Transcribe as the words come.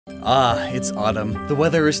Ah, it's autumn. The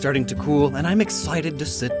weather is starting to cool, and I'm excited to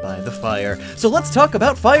sit by the fire. So let's talk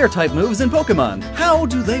about fire-type moves in Pokemon. How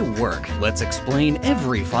do they work? Let's explain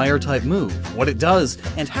every fire-type move, what it does,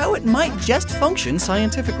 and how it might just function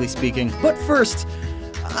scientifically speaking. But first,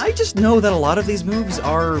 I just know that a lot of these moves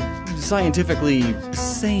are scientifically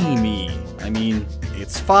samey. I mean,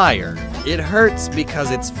 it's fire. It hurts because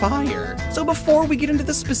it's fire. So before we get into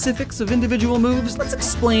the specifics of individual moves, let's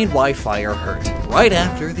explain why fire hurt, right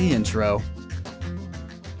after the intro.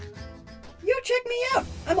 Yo, check me out!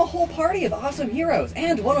 I'm a whole party of awesome heroes,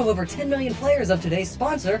 and one of over 10 million players of today's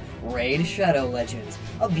sponsor, Raid Shadow Legends.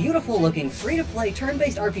 A beautiful-looking, free-to-play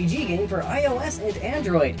turn-based RPG game for iOS and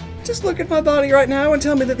Android. Just look at my body right now and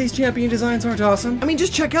tell me that these champion designs aren't awesome. I mean,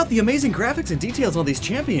 just check out the amazing graphics and details on these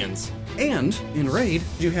champions. And, in Raid,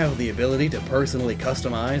 you have the ability to personally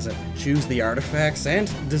customize and choose the artifacts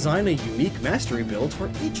and design a unique mastery build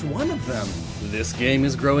for each one of them. This game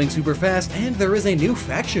is growing super fast, and there is a new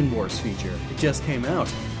Faction Wars feature. It just came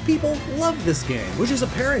out. People love this game, which is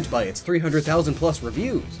apparent by its 300,000 plus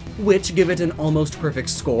reviews, which give it an almost perfect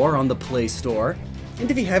score on the Play Store. And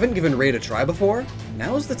if you haven't given Raid a try before,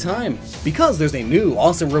 now's the time. Because there's a new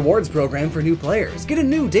awesome rewards program for new players. Get a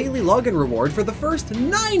new daily login reward for the first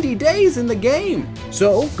 90 days in the game.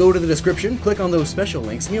 So go to the description, click on those special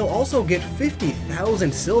links, and you'll also get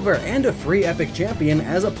 50,000 silver and a free epic champion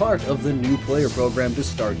as a part of the new player program to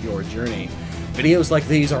start your journey. Videos like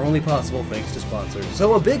these are only possible thanks to sponsors,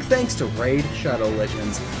 so a big thanks to Raid Shadow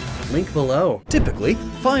Legends. Link below. Typically,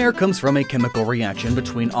 fire comes from a chemical reaction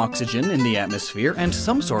between oxygen in the atmosphere and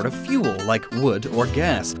some sort of fuel, like wood or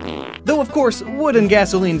gas. Though of course, wood and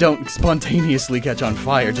gasoline don't spontaneously catch on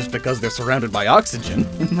fire just because they're surrounded by oxygen.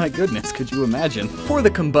 My goodness, could you imagine? For the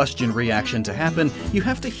combustion reaction to happen, you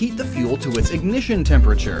have to heat the fuel to its ignition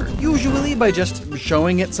temperature, usually by just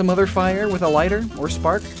showing it some other fire with a lighter or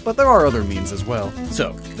spark, but there are other means as well.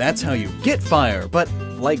 So, that's how you get fire, but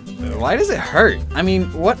like, why does it hurt? I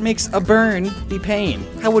mean, what makes a burn be pain?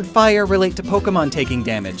 How would fire relate to Pokemon taking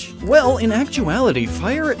damage? Well, in actuality,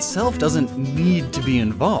 fire itself doesn't need to be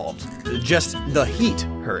involved. Just the heat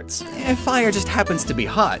hurts. And fire just happens to be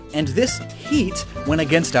hot, and this heat, when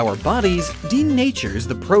against our bodies, denatures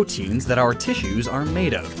the proteins that our tissues are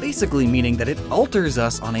made of, basically meaning that it alters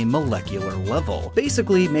us on a molecular level,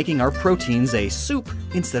 basically making our proteins a soup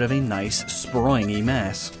instead of a nice, springy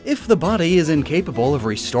mass. If the body is incapable of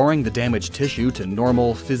restoring the damaged tissue to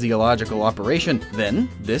normal physiological operation, then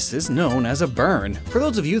this is known as a burn. For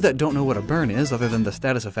those of you that don't know what a burn is, other than the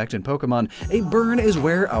status effect in Pokemon, a burn is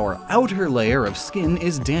where our outer layer of skin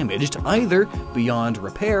is damaged either beyond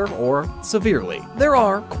repair or severely. There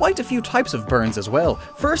are quite a few types of burns as well.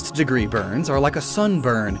 First-degree burns are like a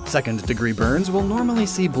sunburn. Second-degree burns will normally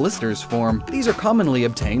see blisters form. These are commonly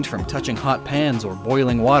obtained from touching hot pans or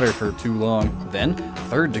boiling water for too long. Then,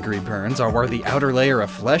 third-degree burns are where the outer layer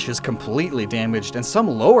of flesh is completely damaged and some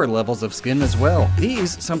lower levels of skin as well.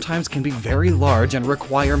 These sometimes can be very large and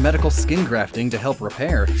require medical skin grafting to help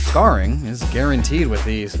repair. Scarring is guaranteed with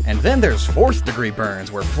these. And then there's fourth-degree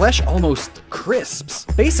burns, where flesh almost crisps.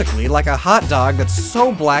 Basically like a hot dog that's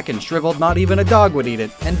so black and shriveled not even a dog would eat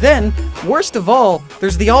it. And then, worst of all,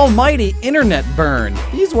 there's the almighty internet burn.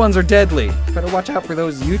 These ones are deadly. Better watch out for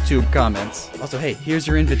those YouTube comments. Also, hey, here's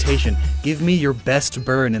your invitation. Give me your best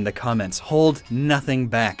burn in the comments. Hold nothing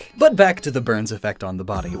back. But back to the burn's effect on the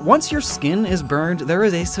body. Once your skin is burned, there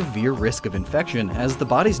is a severe risk of infection, as the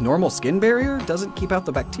body's normal skin barrier doesn't keep out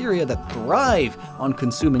the bacteria that thrive on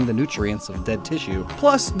consuming the nutrients of dead tissue.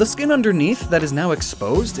 Plus, the skin underneath that is now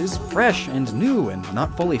exposed is fresh and new and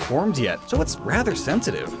not fully formed yet, so it's rather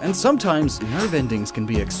sensitive, and sometimes nerve endings can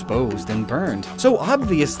be exposed and burned. So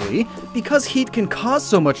obviously, because heat can cause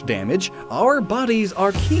so much damage, our bodies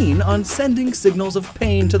are keen on sending signals of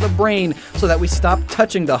pain to the brain so that we stop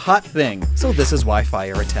touching the hot thing. So this is why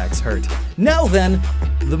fire attacks hurt. Now then,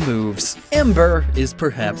 the moves. Ember is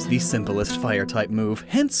perhaps the simplest fire-type move,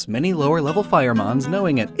 hence many lower-level Firemons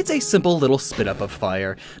knowing it. It's a simple little spit-up of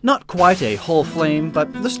fire. Not quite a whole flame,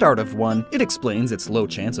 but the start of one. It explains its low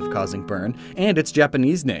chance of causing burn, and its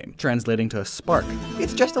Japanese name, translating to spark.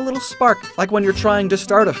 It's just a little spark, like when you're trying to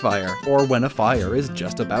start a fire, or when a fire is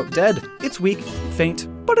just about dead. It's weak, faint,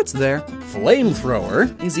 but it's there.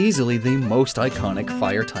 Flamethrower is easily the most iconic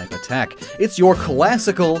fire-type attack. It's your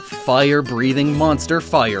classical fire-breathing monster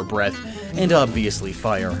fire breath, and obviously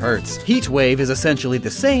fire hurts. Heat Wave is essentially the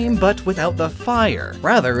same, but without the fire.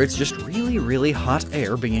 Rather, it's just really really hot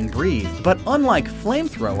air being breathed. But unlike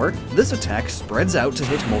Flamethrower, this attack spreads out to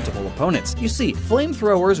hit multiple opponents. You see,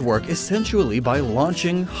 Flamethrowers work essentially by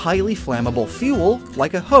launching highly flammable fuel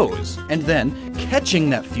like a hose, and then catching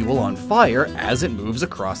that fuel on fire as it moves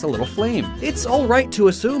across a little flame. It's alright to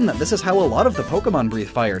assume that this is how a lot of the Pokemon breathe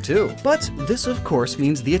fire too. But this of course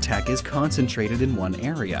means the attack is concentrated in one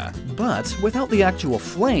area. But without the actual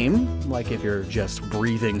flame, like if you're just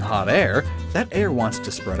breathing hot air, that air wants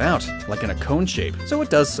to spread out, like in a cone shape, so it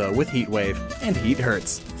does so with Heat Wave, and heat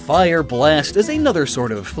hurts. Fire Blast is another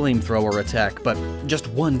sort of flamethrower attack, but just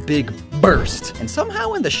one big burst, and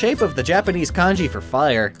somehow in the shape of the Japanese kanji for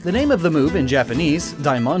fire. The name of the move in Japanese,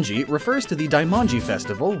 Daimonji, refers to the Daimonji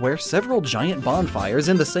festival, where several giant bonfires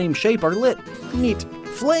in the same shape are lit. Neat.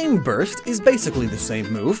 Flame Burst is basically the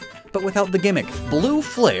same move, but without the gimmick. Blue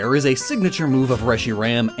Flare is a signature move of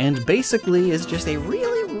Reshiram, and basically is just a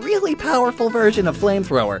really powerful version of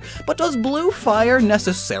Flamethrower. But does blue fire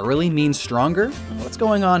necessarily mean stronger? What's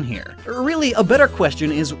going on here? Really, a better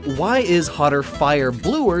question is, why is hotter fire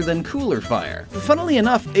bluer than cooler fire? Funnily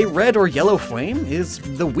enough, a red or yellow flame is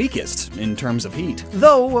the weakest in terms of heat.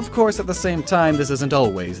 Though, of course, at the same time, this isn't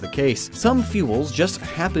always the case. Some fuels just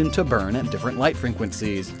happen to burn at different light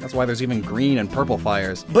frequencies. That's why there's even green and purple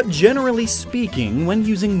fires. But generally speaking, when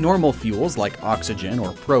using normal fuels like oxygen or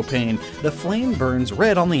propane, the flame burns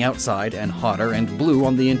red on the outside and hotter and blue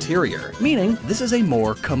on the interior, meaning this is a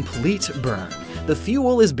more complete burn. The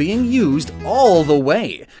fuel is being used all the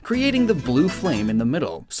way, creating the blue flame in the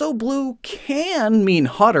middle. So blue can mean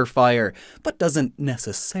hotter fire, but doesn't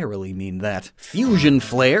necessarily mean that. Fusion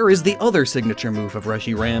Flare is the other signature move of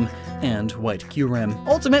Reshiram and White Kyurem.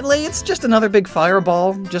 Ultimately, it's just another big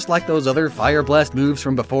fireball, just like those other Fire Blast moves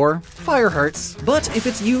from before. Fire hurts, but if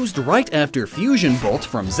it's used right after Fusion Bolt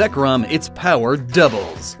from Zekrom, its power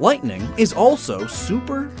doubles. Lightning is also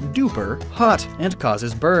super duper hot and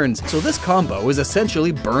causes burns, so this combo is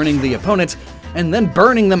essentially burning the opponent and then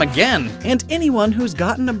burning them again. And anyone who's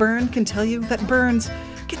gotten a burn can tell you that burns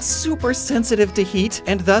get super sensitive to heat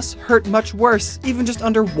and thus hurt much worse, even just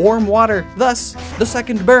under warm water. Thus, the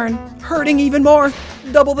second burn hurting even more,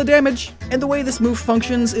 double the damage. And the way this move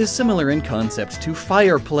functions is similar in concept to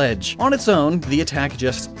Fire Pledge. On its own, the attack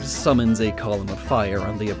just summons a column of fire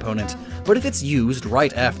on the opponent. But if it's used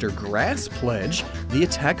right after Grass Pledge, the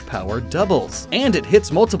attack power doubles, and it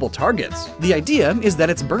hits multiple targets. The idea is that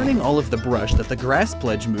it's burning all of the brush that the Grass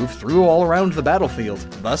Pledge move threw all around the battlefield.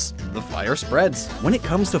 Thus, the fire spreads. When it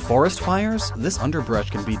comes to forest fires, this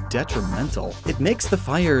underbrush can be detrimental. It makes the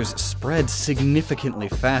fires spread significantly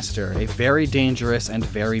faster, a very dangerous and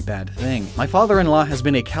very bad thing. My father-in-law has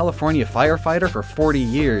been a California firefighter for 40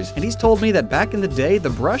 years, and he's told me that back in the day,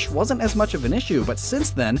 the brush wasn't as much of an issue, but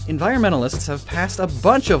since then, environmentalists have passed a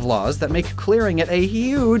bunch of laws that make clearing it a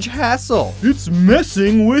huge hassle. It's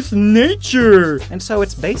messing with nature! And so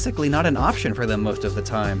it's basically not an option for them most of the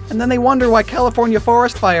time. And then they wonder why California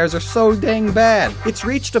forest fires are so dang bad. It's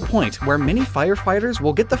reached a point where many firefighters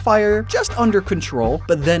will get the fire just under control,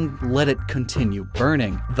 but then let it continue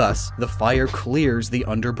burning. Thus, the fire clears the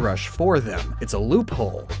underbrush for them. It's a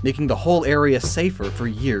loophole, making the whole area safer for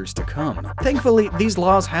years to come. Thankfully, these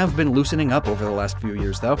laws have been loosening up over the last few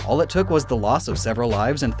years though. All it took was the loss of several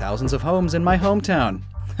lives and thousands of homes in my hometown.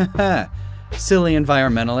 Haha. Silly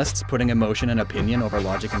environmentalists putting emotion and opinion over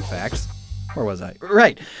logic and facts. Where was I?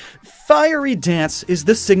 Right. Fiery Dance is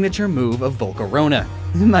the signature move of Volcarona,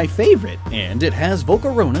 my favorite, and it has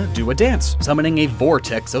Volcarona do a dance, summoning a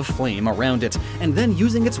vortex of flame around it, and then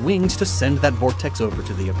using its wings to send that vortex over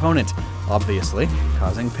to the opponent, obviously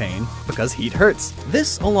causing pain because heat hurts.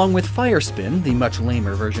 This, along with Fire Spin, the much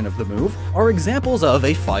lamer version of the move, are examples of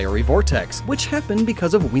a fiery vortex, which happen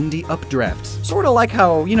because of windy updrafts. Sorta like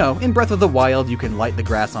how, you know, in Breath of the Wild you can light the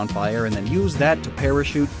grass on fire and then use that to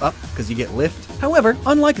parachute up because you get lift. However,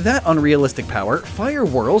 unlike that unrealistic power, fire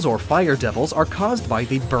whirls or fire devils are caused by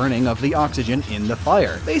the burning of the oxygen in the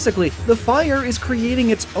fire. Basically, the fire is creating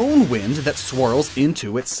its own wind that swirls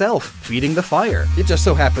into itself, feeding the fire. It just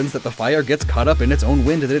so happens that the fire gets caught up in its own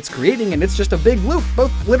wind that it's creating, and it's just a big loop,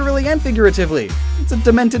 both literally and figuratively. It's a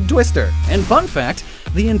demented twister. And fun fact,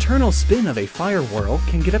 the internal spin of a fire whirl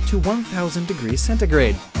can get up to 1000 degrees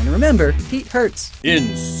centigrade. And remember, heat hurts.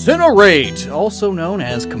 Incinerate, also known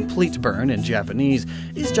as Complete Burn in Japanese,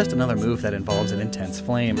 is just another move that involves an intense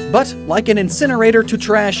flame. But like an incinerator to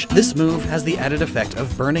trash, this move has the added effect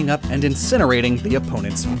of burning up and incinerating the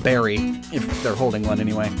opponent's berry, if they're holding one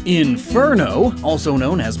anyway. Inferno, also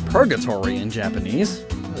known as Purgatory in Japanese,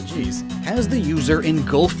 has the user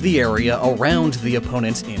engulf the area around the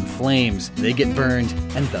opponent in flames. They get burned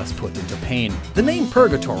and thus put into pain. The name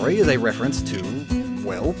Purgatory is a reference to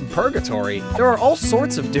well, purgatory. There are all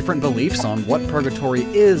sorts of different beliefs on what purgatory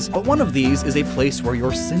is, but one of these is a place where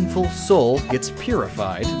your sinful soul gets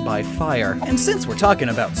purified by fire. And since we're talking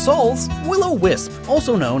about souls, Will-O-Wisp,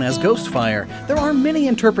 also known as ghost fire. There are many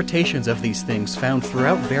interpretations of these things found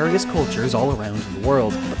throughout various cultures all around the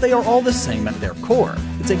world, but they are all the same at their core.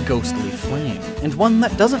 It's a ghostly flame, and one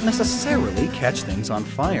that doesn't necessarily catch things on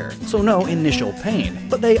fire, so no initial pain,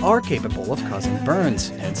 but they are capable of causing burns,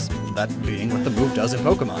 hence that being what the move does in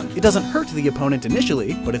Pokemon. It doesn't hurt the opponent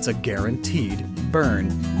initially, but it's a guaranteed burn.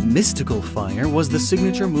 Mystical Fire was the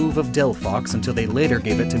signature move of Delphox until they later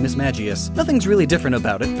gave it to Mismagius. Nothing's really different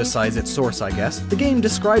about it besides its source, I guess. The game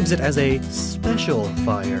describes it as a special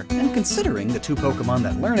fire, and considering the two Pokemon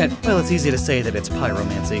that learn it, well, it's easy to say that it's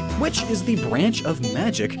pyromancy, which is the branch of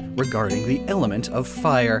magic regarding the element of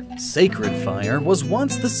fire. Sacred Fire was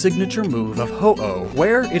once the signature move of Ho-Oh,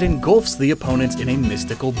 where it engulfs the opponent in a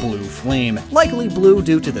mystical blue flame. Likely blue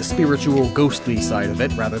due to the spiritual, ghostly side of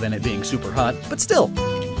it, rather than it being super hot, but still,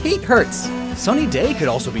 heat hurts. Sunny Day could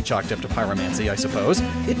also be chalked up to pyromancy, I suppose.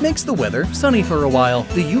 It makes the weather sunny for a while.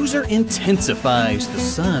 The user intensifies the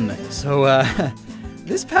sun. So,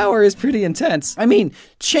 this power is pretty intense. I mean,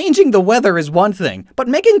 changing the weather is one thing, but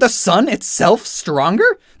making the sun itself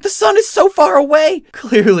stronger? The sun is so far away!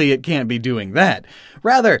 Clearly it can't be doing that.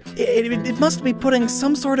 Rather, it must be putting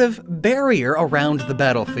some sort of barrier around the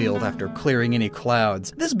battlefield after clearing any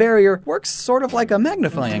clouds. This barrier works sort of like a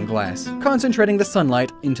magnifying glass, concentrating the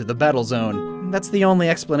sunlight into the battle zone. That's the only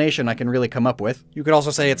explanation I can really come up with. You could also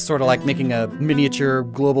say it's sort of like making a miniature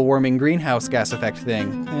global warming greenhouse gas effect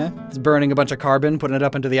thing. Yeah? It's burning a bunch of carbon, putting it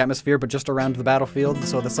up into the atmosphere, but just around the battlefield,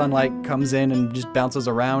 so the sunlight comes in and just bounces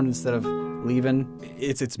around instead of leaving.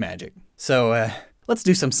 It's magic. So, let's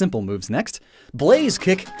do some simple moves next. Blaze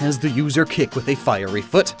Kick has the user kick with a fiery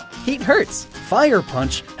foot. Heat Hurts. Fire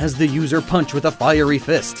Punch has the user punch with a fiery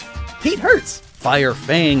fist. Heat Hurts. Fire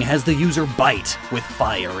Fang has the user bite with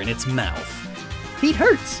fire in its mouth. Heat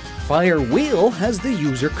Hurts. Fire Wheel has the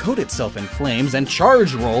user coat itself in flames and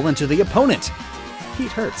charge roll into the opponent.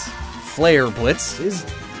 Heat Hurts. Flare Blitz is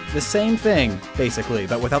the same thing, basically,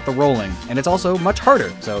 but without the rolling, and it's also much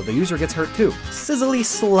harder, so the user gets hurt too. Sizzly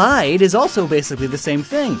Slide is also basically the same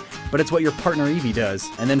thing, but it's what your partner Eevee does.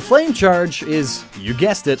 And then Flame Charge is, you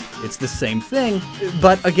guessed it, it's the same thing,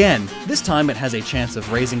 but again, this time it has a chance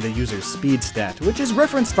of raising the user's speed stat, which is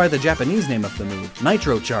referenced by the Japanese name of the move,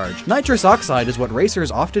 Nitro Charge. Nitrous oxide is what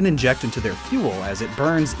racers often inject into their fuel, as it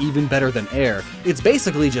burns even better than air. It's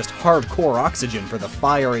basically just hardcore oxygen for the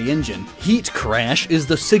fiery engine. Heat Crash is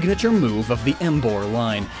the signature move of the Ember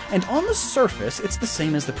line, and on the surface, it's the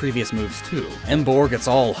same as the previous moves too. Ember gets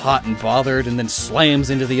all hot and bothered and then slams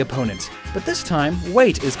into the opponent. But this time,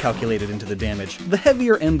 weight is calculated into the damage. The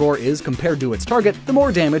heavier Ember is compared to its target, the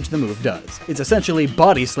more damage the move does. It's essentially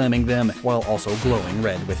body slamming them while also glowing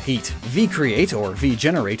red with heat. V-Create, or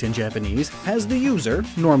V-Generate in Japanese, has the user,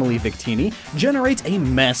 normally Victini, generate a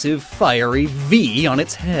massive fiery V on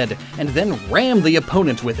its head, and then ram the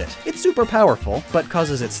opponent with it. It's super powerful, but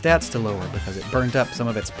causes its stats to lower because it burned up some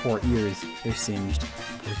of its poor ears. They're singed.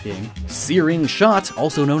 Poor thing. Searing Shot,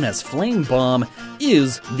 also known as Flame Bomb,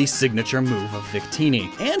 is the signature move of Victini,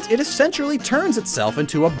 and it essentially turns itself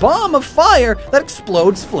into a bomb of fire that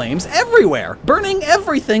explodes flames everywhere, burning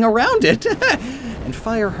everything around it. And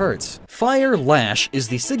fire hurts. Fire Lash is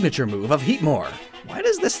the signature move of Heatmore. Why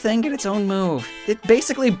does this thing get its own move? It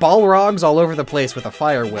basically balrogs all over the place with a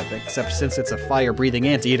fire whip, except since it's a fire-breathing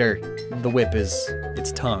anteater, the whip is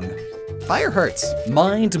its tongue. Fire hurts.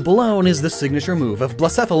 Mind Blown is the signature move of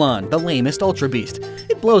Blacephalon, the lamest Ultra Beast.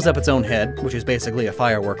 It blows up its own head, which is basically a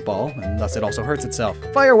firework ball, and thus it also hurts itself.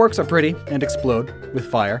 Fireworks are pretty and explode with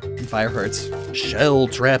fire, and fire hurts. Shell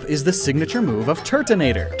Trap is the signature move of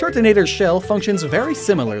Turtonator. Turtonator's shell functions very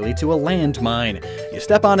similarly to a landmine. You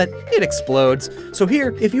step on it, it explodes. So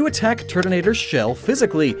here, if you attack Turtonator's shell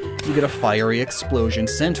physically, you get a fiery explosion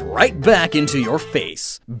sent right back into your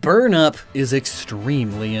face. Burn Up is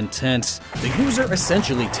extremely intense. The user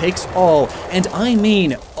essentially takes all, and I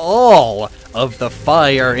mean all, of the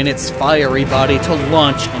fire in its fiery body to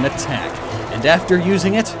launch an attack. And after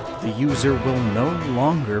using it, the user will no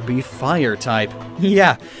longer be fire type.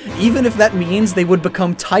 Yeah, even if that means they would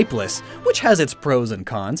become typeless, which has its pros and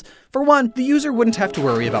cons. For one, the user wouldn't have to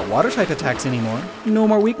worry about water type attacks anymore. No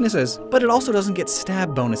more weaknesses. But it also doesn't get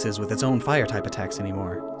stab bonuses with its own fire type attacks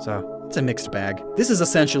anymore. So, it's a mixed bag. This is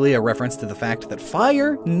essentially a reference to the fact that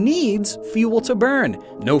fire needs fuel to burn.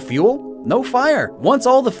 No fuel? no fire. Once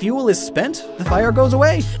all the fuel is spent, the fire goes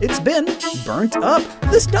away. It's been burnt up.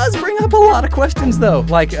 This does bring up a lot of questions though,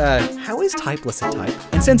 like, how is typeless a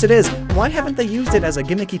type? And since it is, why haven't they used it as a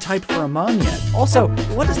gimmicky type for a Mon yet? Also,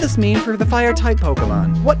 what does this mean for the fire type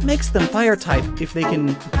Pokemon? What makes them fire type if they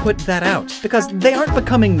can put that out? Because they aren't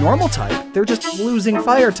becoming normal type, they're just losing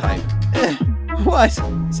fire type. What?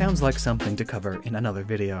 Sounds like something to cover in another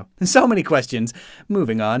video. So many questions.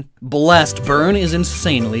 Moving on. Blast Burn is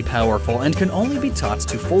insanely powerful and can only be taught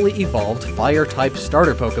to fully evolved fire-type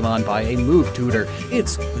starter Pokemon by a move tutor.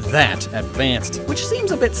 It's that advanced, which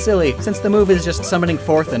seems a bit silly since the move is just summoning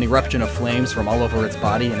forth an eruption of flames from all over its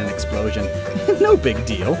body in an explosion. No big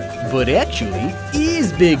deal. But actually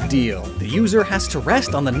is big deal. The user has to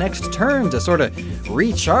rest on the next turn to sort of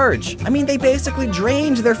recharge. I mean, they basically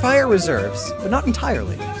drained their fire reserves, but not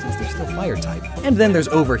entirely, since they're still fire type. And then there's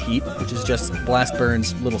Overheat, which is just Blast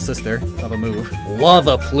Burn's little sister of a move.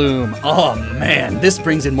 Lava Plume. Oh man, this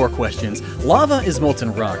brings in more questions. Lava is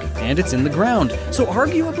molten rock, and it's in the ground, so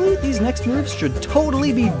arguably these next moves should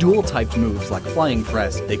totally be dual-typed moves like Flying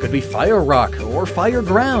Press. They could be Fire Rock or Fire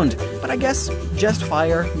Ground, but I guess just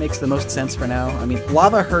fire makes the most sense for now. I mean,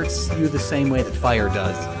 lava hurts you the same way that fire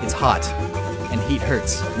does. It's hot. And heat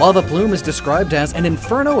hurts. Lava Plume is described as an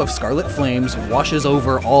inferno of scarlet flames washes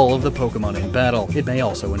over all of the Pokemon in battle. It may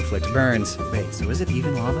also inflict burns. Wait, so is it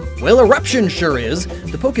even lava? Well, Eruption sure is.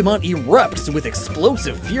 The Pokemon erupts with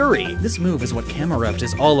explosive fury. This move is what Camerupt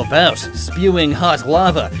is all about. Spewing hot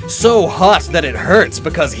lava. So hot that it hurts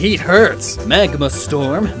because heat hurts. Magma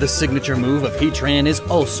Storm, the signature move of Heatran, is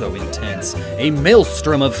also intense. A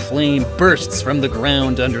maelstrom of flame bursts from the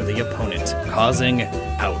ground under the opponent, causing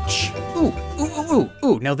ouch.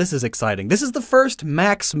 Ooh, now this is exciting. This is the first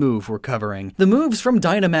Max move we're covering. The moves from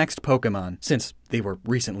Dynamaxed Pokemon, since they were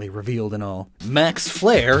recently revealed and all. Max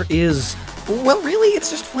Flare is, well really,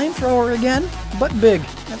 it's just Flamethrower again, but big.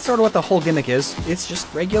 That's sort of what the whole gimmick is. It's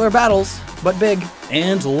just regular battles, but big.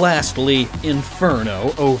 And lastly,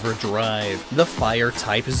 Interno Overdrive, the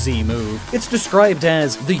Fire-type Z move. It's described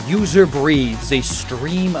as the user breathes a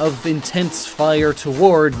stream of intense fire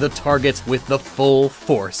toward the target with the full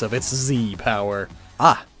force of its Z power.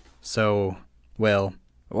 Ah, so, well,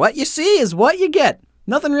 what you see is what you get.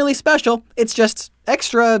 Nothing really special, it's just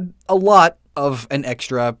a lot of an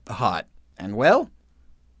extra hot. And well,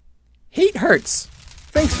 heat hurts.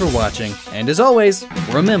 Thanks for watching, and as always,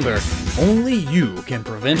 remember, only you can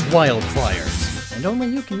prevent wildfires. And only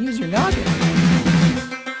you can use your noggin.